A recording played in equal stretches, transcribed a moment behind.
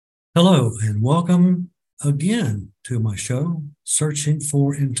Hello, and welcome again to my show, Searching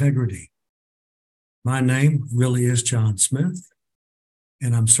for Integrity. My name really is John Smith,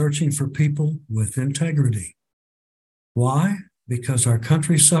 and I'm searching for people with integrity. Why? Because our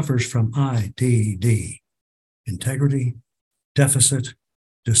country suffers from IDD, integrity deficit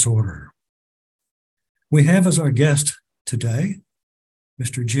disorder. We have as our guest today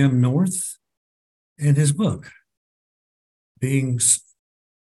Mr. Jim North and his book, being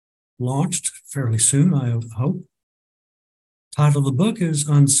launched fairly soon, I hope. Title of the book is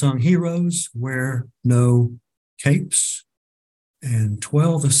Unsung Heroes, Wear No Capes, and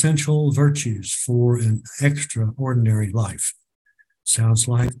 12 Essential Virtues for an Extraordinary Life. Sounds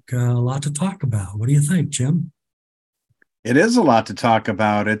like a lot to talk about. What do you think, Jim? It is a lot to talk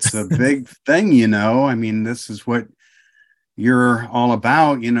about. It's a big thing. I mean, this is what you're all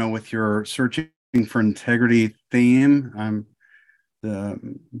about, with your searching for integrity theme.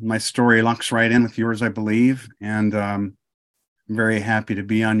 My story locks right in with yours, I believe, and I'm very happy to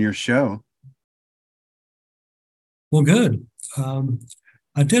be on your show. Well, good.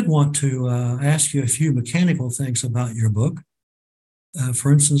 I did want to ask you a few mechanical things about your book.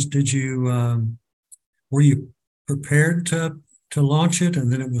 For instance, were you prepared to launch it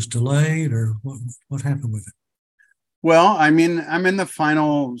and then it was delayed, or what happened with it? Well, I mean, I'm in the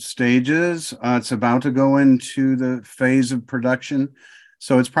final stages. It's about to go into the phase of production,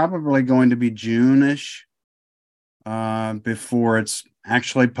 so it's probably going to be June-ish before it's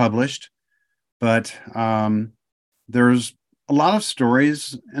actually published. But there's a lot of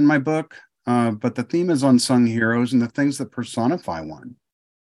stories in my book, but the theme is unsung heroes and the things that personify one.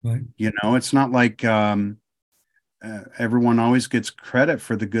 Right. It's not like everyone always gets credit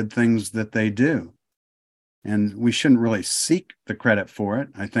for the good things that they do. And we shouldn't really seek the credit for it,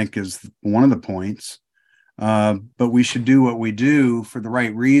 I think, is one of the points. But we should do what we do for the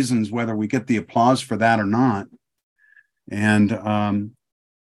right reasons, whether we get the applause for that or not. And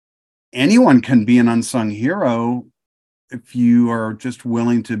anyone can be an unsung hero if you are just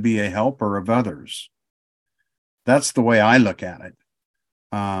willing to be a helper of others. That's the way I look at it.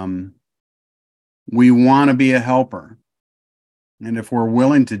 We want to be a helper. And if we're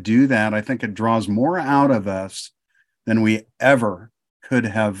willing to do that, I think it draws more out of us than we ever could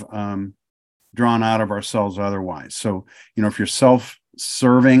have drawn out of ourselves otherwise. So, if you're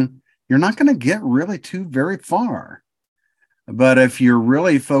self-serving, you're not going to get really very far. But if you're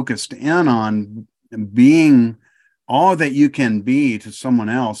really focused in on being all that you can be to someone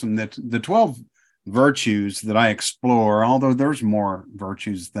else, and that the 12 virtues that I explore, although there's more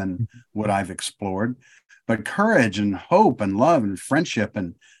virtues than what I've explored, but courage and hope and love and friendship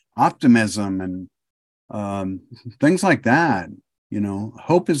and optimism and things like that.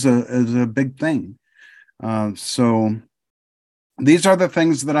 Hope is a big thing. So these are the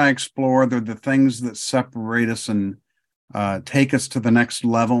things that I explore. They're the things that separate us and take us to the next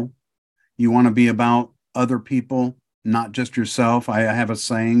level. You want to be about other people, not just yourself. I have a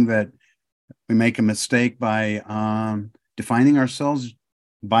saying that we make a mistake by defining ourselves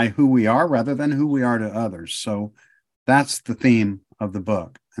by who we are rather than who we are to others. So that's the theme of the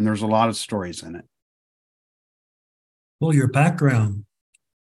book. And there's a lot of stories in it. Well, your background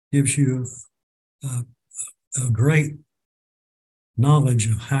gives you a great knowledge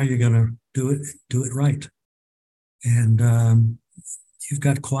of how you're going to do it right, and you've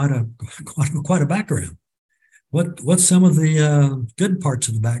got quite a background. What's some of the good parts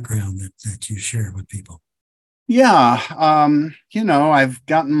of the background that you share with people? Yeah, I've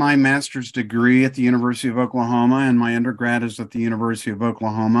gotten my master's degree at the University of Oklahoma, and my undergrad is at the University of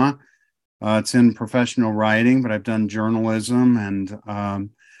Oklahoma. It's in professional writing, but I've done journalism,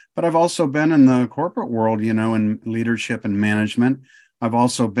 but I've also been in the corporate world, in leadership and management. I've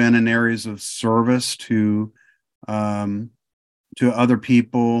also been in areas of service to other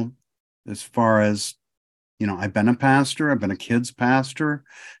people, as far as I've been a pastor, I've been a kids pastor.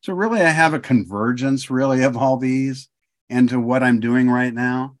 So really, I have a convergence really of all these into what I'm doing right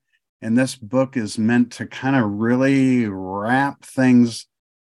now. And this book is meant to kind of really wrap things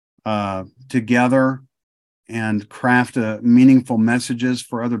together and craft meaningful messages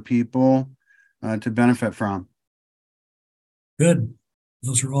for other people to benefit from. Good.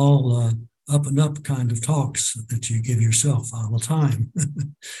 Those are all up and up kind of talks that you give yourself all the time.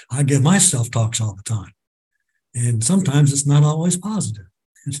 I give myself talks all the time. And sometimes it's not always positive.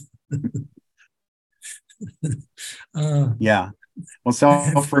 Yeah. Well,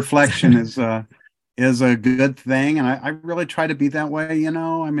 self-reflection is a good thing. And I really try to be that way,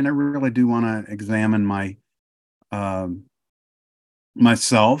 I mean, I really do want to examine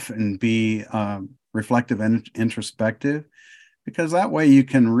myself and be reflective and introspective, because that way you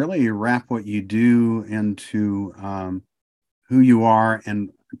can really wrap what you do into who you are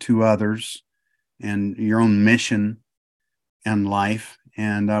and to others and your own mission and life.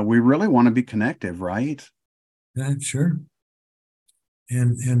 And we really want to be connective, right? Yeah, sure.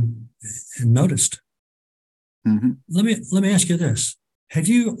 And noticed. Mm-hmm. Let me ask you this: have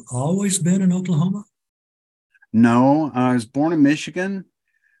you always been in Oklahoma? No, I was born in Michigan.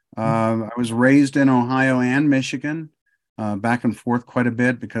 I was raised in Ohio and Michigan, back and forth quite a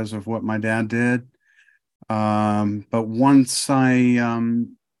bit because of what my dad did. But once I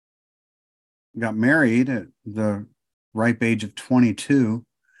got married at the ripe age of 22,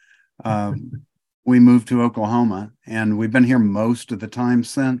 we moved to Oklahoma, and we've been here most of the time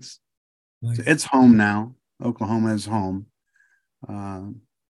since. Like, So it's home now. Oklahoma is home.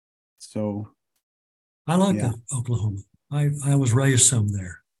 So I like yeah. Oklahoma. I was raised some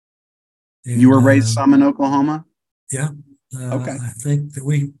there. You And were raised some in Oklahoma? yeah, Okay. I think that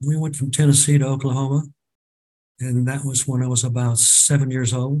we went from Tennessee to Oklahoma, and that was when I was about 7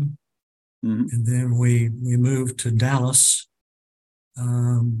 years old. Mm-hmm. And then we moved to Dallas,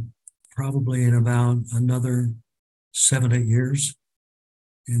 probably in about another 7, 8 years.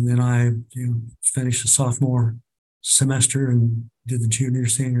 And then I finished the sophomore semester and did the junior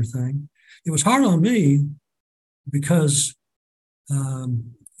senior thing. It was hard on me because I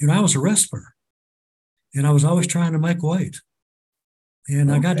was a wrestler, and I was always trying to make weight.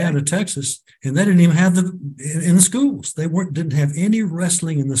 And I got down to Texas, and they didn't even have in the schools. They didn't have any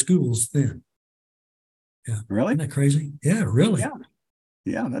wrestling in the schools then. Yeah, Really? Isn't that crazy? Yeah, really.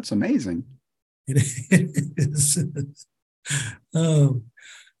 Yeah, that's amazing. It is.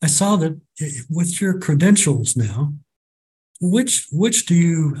 I saw that with your credentials now. Which do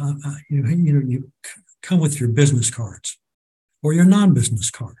you you come with your business cards or your non-business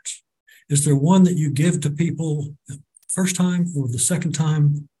cards? Is there one that you give to people the first time or the second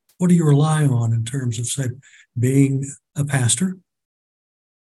time? What do you rely on in terms of, say, being a pastor?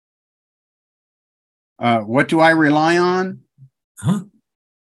 What do I rely on? Huh?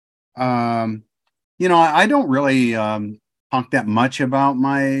 I don't really talk that much about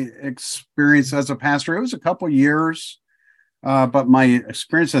my experience as a pastor. It was a couple years, but my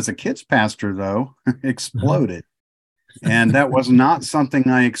experience as a kids pastor, though, exploded. And that was not something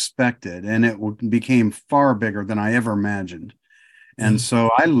I expected. And it became far bigger than I ever imagined. And so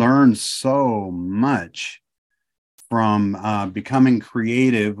I learned so much from becoming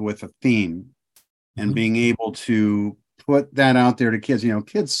creative with a theme and being able to put that out there to kids.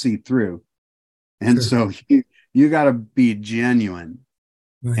 Kids see through. And so you got to be genuine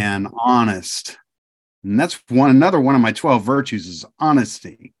and honest. And that's another one of my 12 virtues is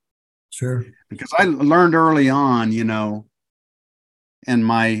honesty. Sure. Because I learned early on, in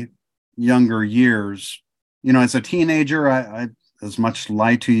my younger years, as a teenager, I as much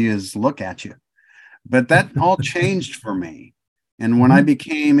lie to you as look at you. But that all changed for me. And when I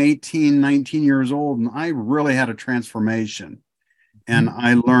became 18, 19 years old, and I really had a transformation. And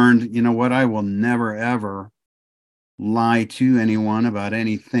I learned, what, I will never, ever lie to anyone about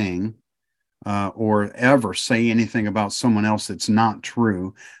anything. Or ever say anything about someone else that's not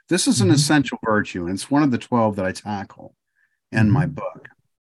true. This is an essential virtue, and it's one of the 12 that I tackle in my book.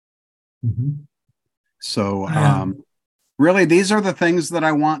 So really, these are the things that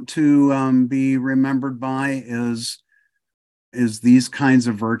I want to be remembered by is these kinds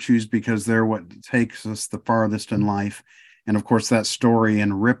of virtues, because they're what takes us the farthest in life. And of course, that story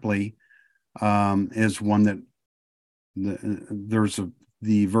in Ripley is one that there's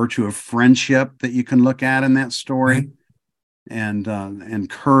the virtue of friendship that you can look at in that story, and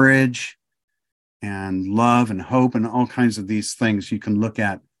courage and love and hope and all kinds of these things you can look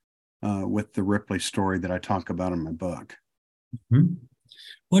at with the Ripley story that I talk about in my book.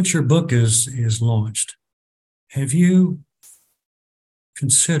 Once your book is launched, have you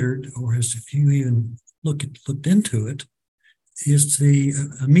considered, or have you even looked into it, is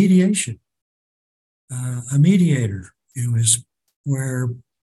a mediation, a mediator, is where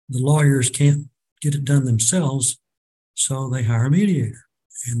the lawyers can't get it done themselves, so they hire a mediator.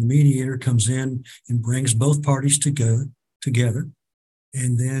 And the mediator comes in and brings both parties together.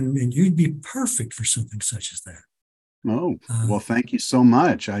 And you'd be perfect for something such as that. Oh, well, thank you so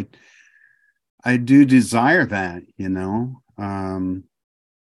much. I do desire that, I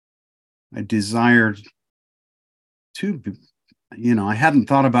desired to, I hadn't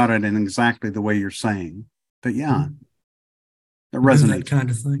thought about it in exactly the way you're saying, but yeah. It resonates. That kind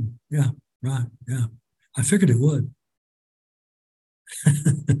of thing. Yeah, right. Yeah. I figured it would.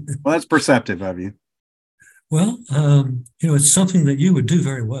 Well, that's perceptive of you. Well, it's something that you would do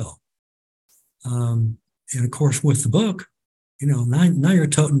very well. And of course, with the book, now you're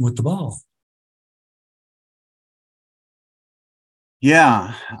toting with the ball.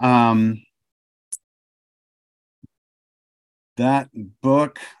 Yeah. That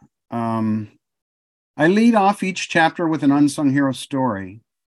book, I lead off each chapter with an unsung hero story.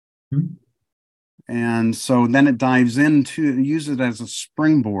 Hmm. And so then it dives into, use it as a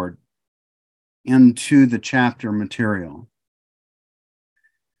springboard into the chapter material.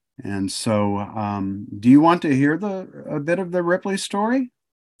 And so, do you want to hear a bit of the Ripley story?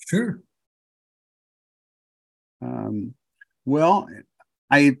 Sure. Well,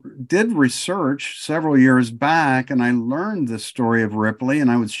 I did research several years back and I learned the story of Ripley and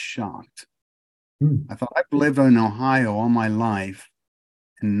I was shocked. I thought I've lived in Ohio all my life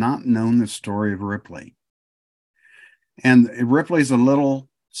and not known the story of Ripley. And Ripley's a little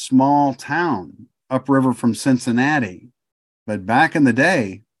small town upriver from Cincinnati. But back in the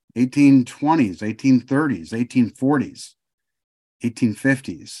day, 1820s, 1830s, 1840s,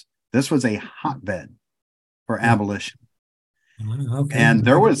 1850s, this was a hotbed for abolition. Okay. And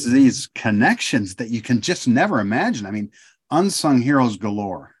there was these connections that you can just never imagine. I mean, unsung heroes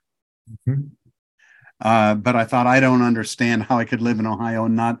galore. Mm-hmm. But I thought, I don't understand how I could live in Ohio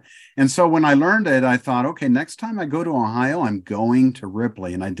and not. And so when I learned it, I thought, okay, next time I go to Ohio, I'm going to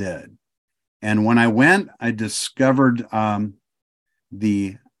Ripley. And I did. And when I went, I discovered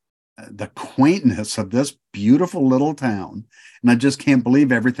the quaintness of this beautiful little town. And I just can't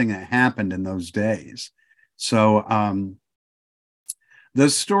believe everything that happened in those days. So the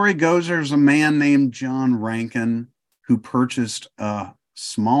story goes, there's a man named John Rankin who purchased a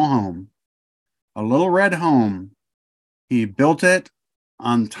small home, a little red home. He built it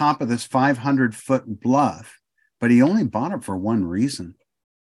on top of this 500-foot bluff, but he only bought it for one reason,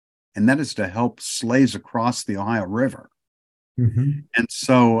 and that is to help slaves across the Ohio River. Mm-hmm. And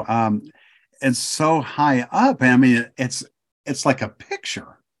so it's so high up. I mean, it's like a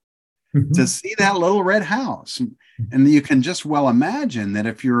picture to see that little red house. And you can just well imagine that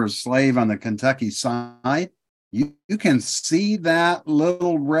if you're a slave on the Kentucky side, you can see that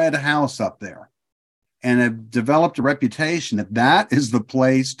little red house up there and have developed a reputation that that is the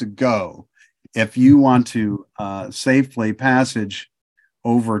place to go if you want to safely passage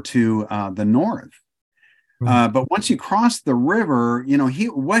over to the north. But once you cross the river,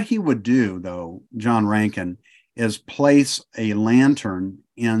 what he would do, though, John Rankin, is place a lantern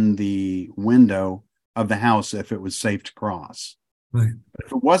in the window of the house if it was safe to cross. Right.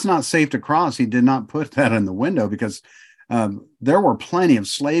 If it was not safe to cross, he did not put that in the window because there were plenty of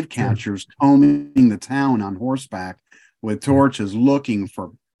slave catchers combing the town on horseback with torches looking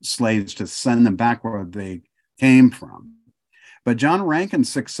for slaves to send them back where they came from. But John Rankin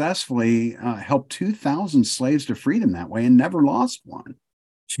successfully helped 2,000 slaves to freedom that way and never lost one.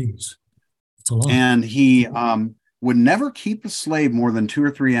 Jeez, that's a lot. And he would never keep a slave more than 2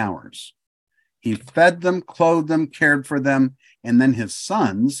 or 3 hours. He fed them, clothed them, cared for them, and then his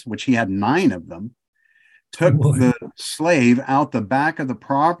sons, which he had 9 of them, took the slave out the back of the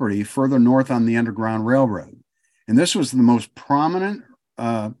property further north on the Underground Railroad. And this was the most prominent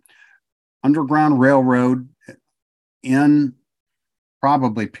Underground Railroad in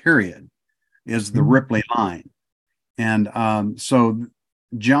probably period, is the Ripley line. And so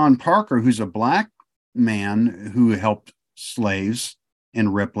John Parker, who's a black man who helped slaves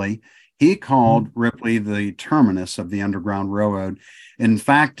in Ripley, he called Ripley the terminus of the Underground Railroad. In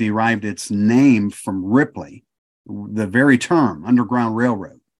fact, derived its name from Ripley, the very term Underground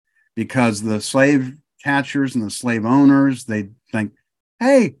Railroad, because the slave catchers and the slave owners, they think,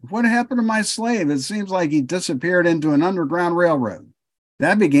 hey, what happened to my slave? It seems like he disappeared into an underground railroad.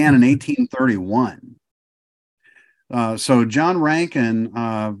 That began in 1831. So John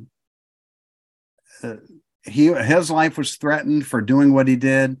Rankin, his life was threatened for doing what he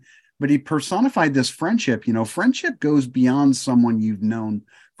did, but he personified this friendship. Friendship goes beyond someone you've known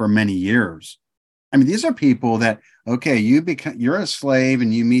for many years. I mean, these are people that, okay, you're a slave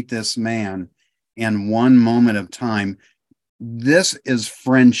and you meet this man in one moment of time. This is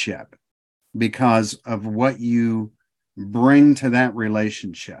friendship because of what you bring to that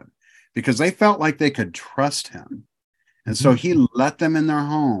relationship, because they felt like they could trust him. And so he let them in their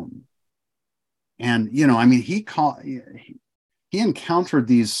home. And, he encountered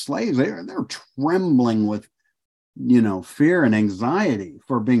these slaves. They're trembling with, fear and anxiety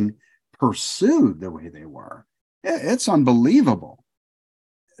for being pursued the way they were. It's unbelievable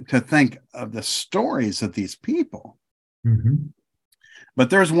to think of the stories of these people. But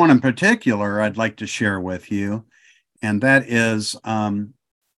there's one in particular I'd like to share with you, and that is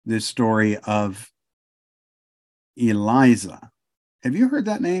the story of Eliza. Have you heard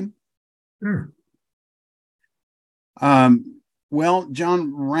that name? Sure. Well,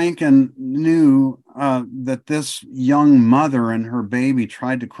 John Rankin knew that this young mother and her baby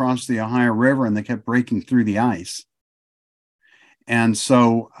tried to cross the Ohio River, and they kept breaking through the ice. And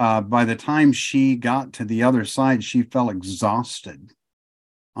so by the time she got to the other side, she fell exhausted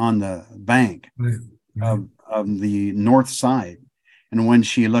on the bank Right. Right. of the north side. And when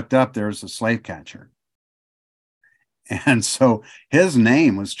she looked up, there was a slave catcher. And so his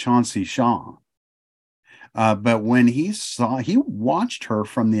name was Chauncey Shaw. But when he watched her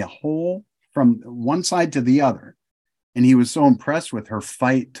from one side to the other, and he was so impressed with her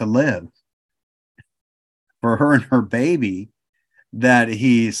fight to live for her and her baby that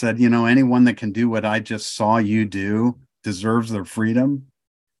he said, anyone that can do what I just saw you do deserves their freedom.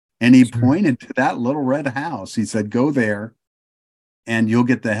 And he pointed to that little red house. He said, go there and you'll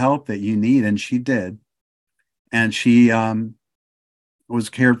get the help that you need. And she did. And she was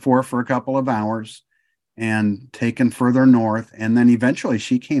cared for a couple of hours and taken further north. And then eventually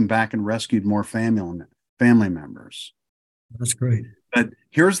she came back and rescued more family members. That's great. But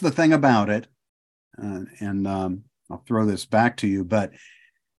here's the thing about it. And I'll throw this back to you, but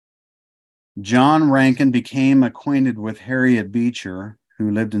John Rankin became acquainted with Harriet Beecher,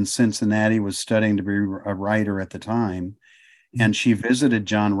 who lived in Cincinnati, was studying to be a writer at the time. And she visited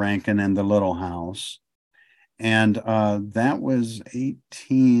John Rankin in the little house. And that was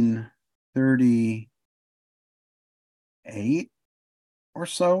 1838 or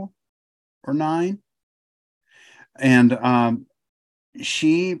so, or 9. And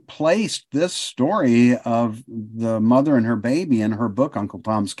she placed this story of the mother and her baby in her book, Uncle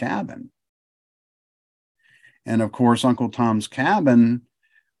Tom's Cabin. And of course, Uncle Tom's Cabin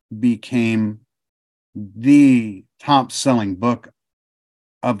became the top-selling book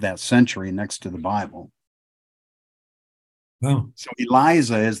of that century next to the Bible. Wow. So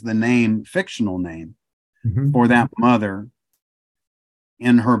Eliza is the fictional name for that mother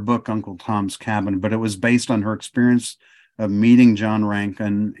in her book, Uncle Tom's Cabin, but it was based on her experience of meeting John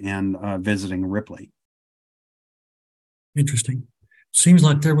Rankin and visiting Ripley. Interesting. Seems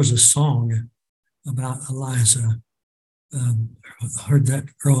like there was a song about Eliza. Heard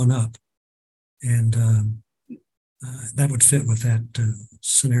that growing up, and that would fit with that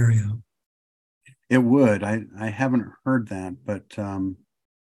scenario. It would. I haven't heard that, but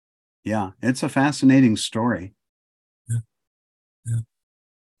yeah, it's a fascinating story. Yeah. Yeah.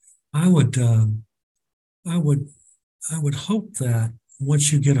 I would hope that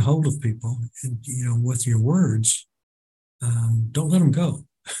once you get a hold of people, and with your words, don't let them go.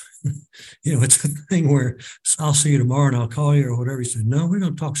 It's a thing where I'll see you tomorrow and I'll call you or whatever. You said, no, we're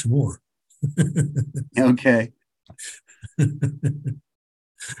going to talk some more. Okay. At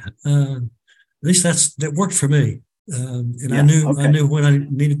least that worked for me. And yeah, I knew when I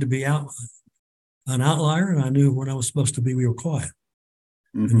needed to be an outlier, and I knew when I was supposed to be real quiet.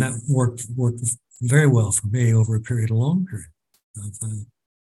 And that worked very well for me over a long period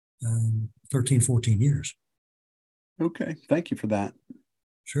of 13, 14 years. Okay. Thank you for that.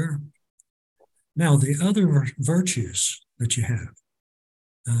 Sure. Now, the other virtues that you have,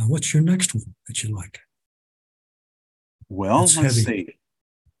 what's your next one that you like? Well, let's see.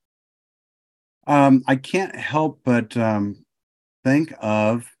 I can't help but think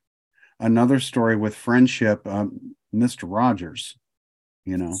of another story with friendship, Mr. Rogers,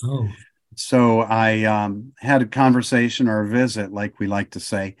 Oh. So I had a conversation or a visit, like we like to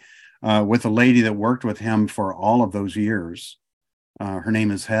say, with a lady that worked with him for all of those years. Her name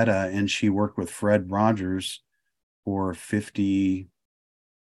is Hedda, and she worked with Fred Rogers for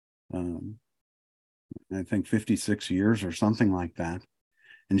 56 years or something like that.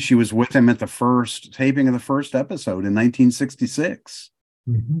 And she was with him at the first taping of the first episode in 1966.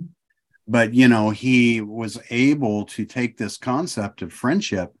 But, he was able to take this concept of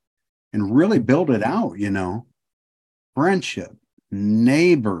friendship and really build it out, friendship,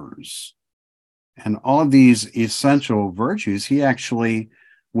 neighbors, and all of these essential virtues. He actually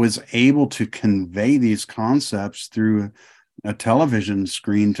was able to convey these concepts through a television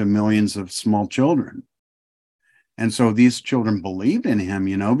screen to millions of small children. And so these children believed in him,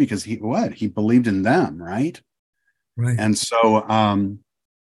 because he believed in them, right? Right. And so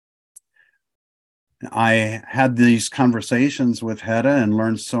I had these conversations with Hedda and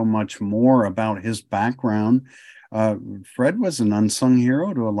learned so much more about his background. Fred was an unsung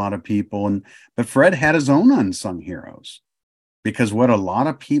hero to a lot of people, but Fred had his own unsung heroes, because what a lot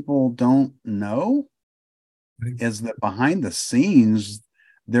of people don't know is that behind the scenes,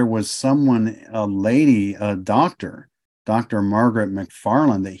 there was a lady, a doctor, Dr. Margaret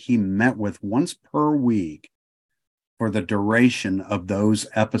McFarland, that he met with once per week for the duration of those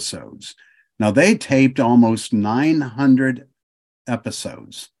episodes. Now, they taped almost 900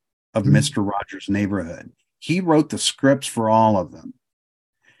 episodes of Mr. Rogers' Neighborhood. He wrote the scripts for all of them.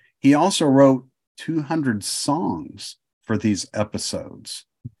 He also wrote 200 songs for these episodes.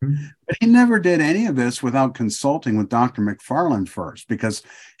 But he never did any of this without consulting with Dr. McFarland first, because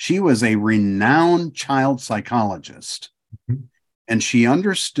she was a renowned child psychologist. And she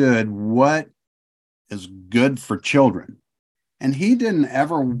understood what is good for children. And he didn't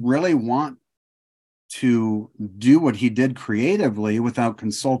ever really want to do what he did creatively without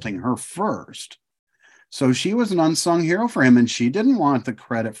consulting her first. So she was an unsung hero for him, and she didn't want the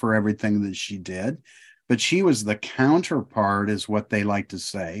credit for everything that she did, but she was the counterpart, is what they like to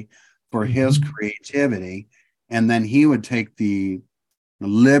say, for his creativity. And then he would take the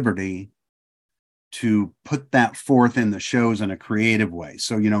liberty to put that forth in the shows in a creative way.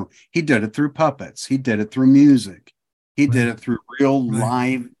 So, you know, he did it through puppets. He did it through music. He did it through real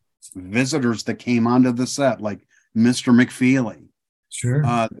live visitors that came onto the set, like Mr. McFeely. Sure.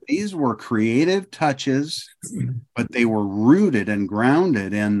 These were creative touches, but they were rooted and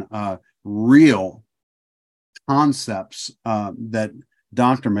grounded in real concepts that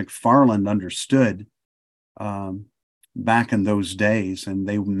Dr. McFarland understood back in those days. And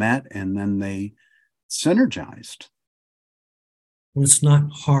they met, and then they synergized. Well, it's not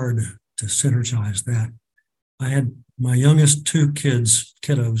hard to synergize that. I had my youngest two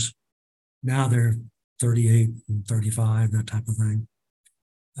kiddos. Now they're 38 and 35, that type of thing.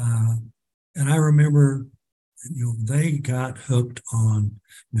 And I remember, you know, they got hooked on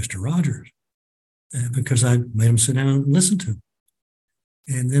Mr. Rogers because I made them sit down and listen to him.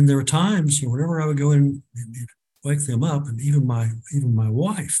 And then there were times, you know, whenever I would go in and wake them up, and even my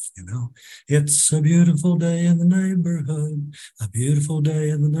wife, you know, it's a beautiful day in the neighborhood, a beautiful day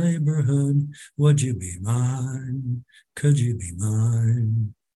in the neighborhood. Would you be mine? Could you be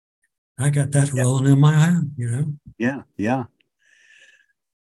mine? I got that rolling in my head, you know.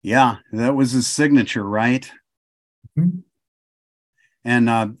 Yeah, that was his signature, right?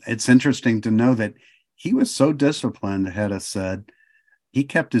 And it's interesting to know that he was so disciplined, Hedda said, he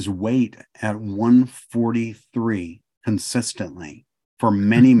kept his weight at 143 consistently for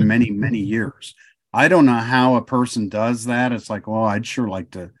many, many, many years. I don't know how a person does that. It's like, well, I'd sure like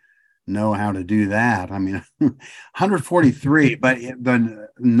to know how to do that. I mean, 143, but the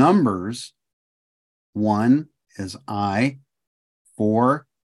numbers, 1 is I, 4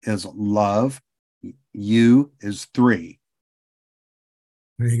 is love, U is 3.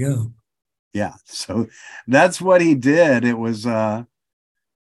 There you go. Yeah, so that's what he did. It was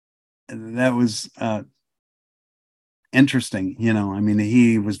interesting, you know. I mean,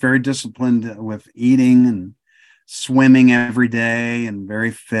 he was very disciplined with eating and swimming every day, and very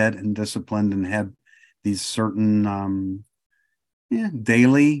fit and disciplined, and had these certain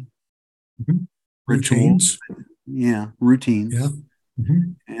daily rituals. Routines. Yeah.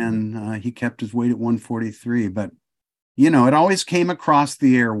 And he kept his weight at 143. But, you know, it always came across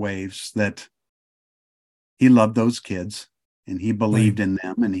the airwaves that he loved those kids, and he believed in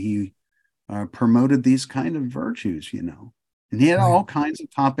them, and he promoted these kind of virtues, you know. And he had all kinds of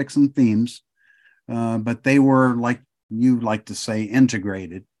topics and themes, but they were, like you like to say,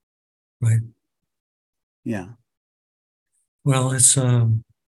 integrated. Right. Yeah. Well, it's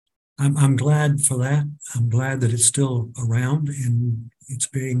I'm glad for that. I'm glad that it's still around, and it's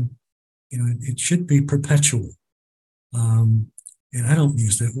being, you know, it should be perpetual. And I don't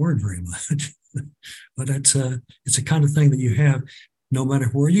use that word very much, but it's a kind of thing that you have, no matter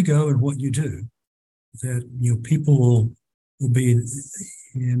where you go and what you do, that, you know, people will be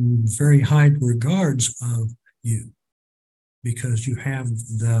in very high regards of you, because you have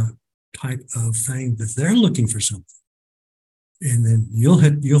the type of thing that they're looking for something. And then you'll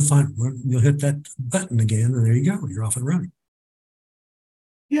hit that button again, and there you go. You're off and running.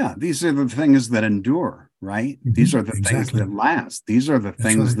 Yeah, these are the things that endure, right? These are the things that last. These are the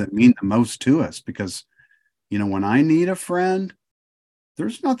things that mean the most to us, because, you know, when I need a friend,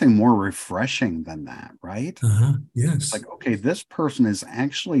 there's nothing more refreshing than that, right? Yes. It's like, okay, this person is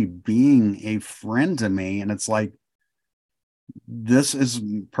actually being a friend to me, and it's like, this is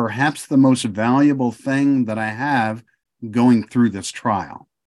perhaps the most valuable thing that I have going through this trial.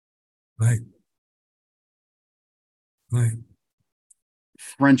 Right.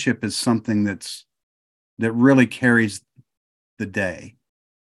 Friendship is something that really carries the day.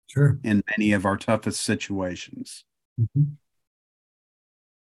 Sure. In many of our toughest situations.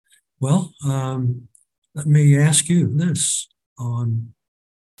 Well, let me ask you this: on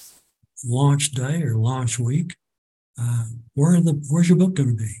launch day or launch week, where's your book going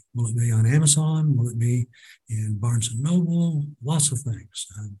to be? Will it be on Amazon? Will it be in Barnes and Noble? Lots of things.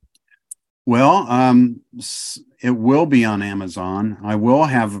 Well, it will be on Amazon. I will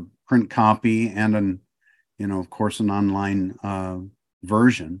have a print copy and of course, an online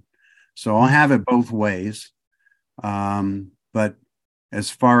version. So I'll have it both ways. But as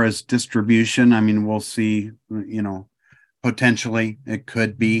far as distribution, I mean, we'll see, potentially it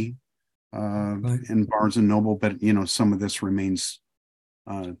could be in Barnes and Noble, but some of this remains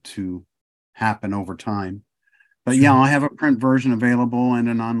to happen over time. But Sure. yeah, I'll have a print version available and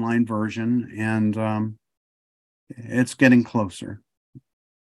an online version, and it's getting closer.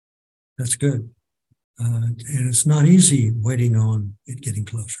 That's good. And it's not easy waiting on it getting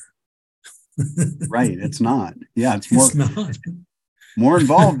closer. Right. It's not. Yeah, it's It's not. more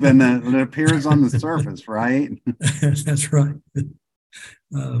involved than it appears on the surface, right? That's right.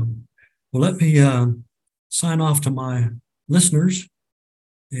 Well, let me sign off to my listeners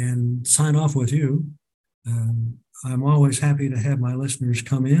and sign off with you. I'm always happy to have my listeners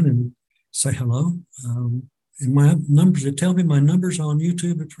come in and say hello. And my numbers, they tell me my numbers on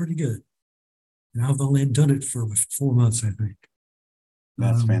YouTube are pretty good. And I've only done it for 4 months, I think.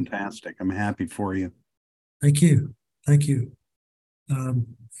 That's fantastic. I'm happy for you. Thank you. Thank you.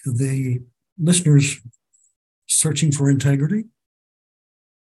 The listeners searching for integrity.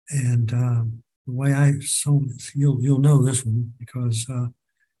 And the way you'll know this one because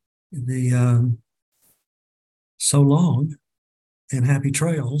so long and happy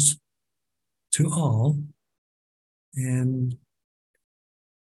trails to all. And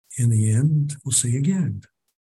in the end, we'll see you again.